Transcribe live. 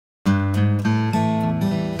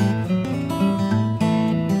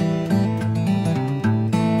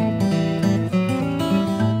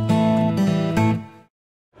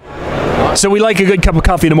So we like a good cup of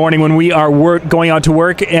coffee in the morning when we are going out to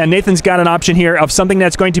work, and Nathan's got an option here of something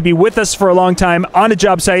that's going to be with us for a long time on a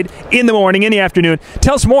job site in the morning, in the afternoon.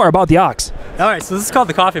 Tell us more about the OXX. All right, so this is called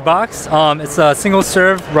the COFFEEBOXX. It's a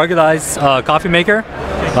single-serve, ruggedized coffee maker.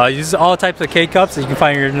 Uses all types of K-cups that you can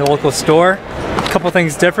find in your local store. A couple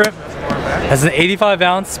things different. Has an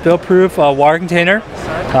 85-ounce spill-proof water container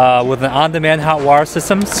with an on-demand hot water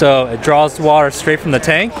system, so it draws the water straight from the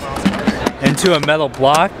tank into a metal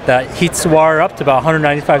block that heats the water up to about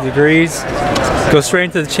 195 degrees. Goes straight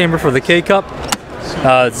into the chamber for the K-cup.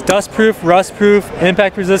 It's dust-proof, rust-proof,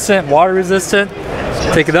 impact-resistant, water-resistant.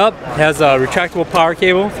 Take it up. It has a retractable power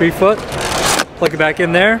cable, 3 foot. Plug it back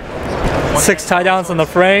in there. 6 tie downs on the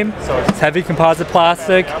frame. It's heavy composite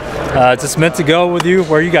plastic. Just meant to go with you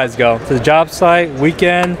where you guys go. To the job site,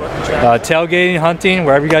 weekend, tailgating, hunting,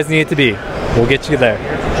 wherever you guys need it to be. We'll get you there.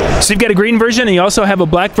 So you've got a green version and you also have a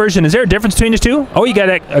black version. Is there a difference between the two? Oh, you got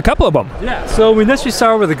a couple of them. Yeah, so we initially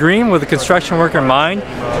started with the green with a construction worker in mind.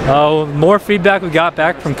 More feedback we got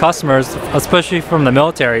back from customers, especially from the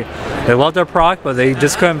military. They loved our product, but they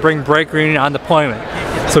just couldn't bring bright green on deployment.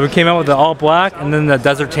 So we came out with the all black and then the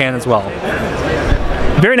desert tan as well.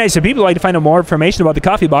 Very nice. If people would like to find out more information about the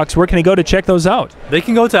COFFEEBOXX, where can they go to check those out? They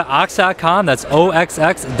can go to OXX.com, that's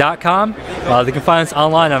OXX.com. They can find us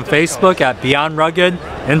online on Facebook at Beyond Rugged,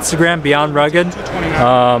 Instagram Beyond Rugged.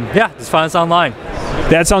 Yeah, just find us online.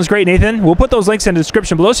 That sounds great, Nathan. We'll put those links in the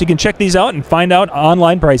description below so you can check these out and find out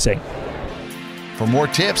online pricing. For more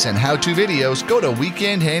tips and how-to videos, go to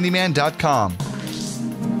weekendhandyman.com.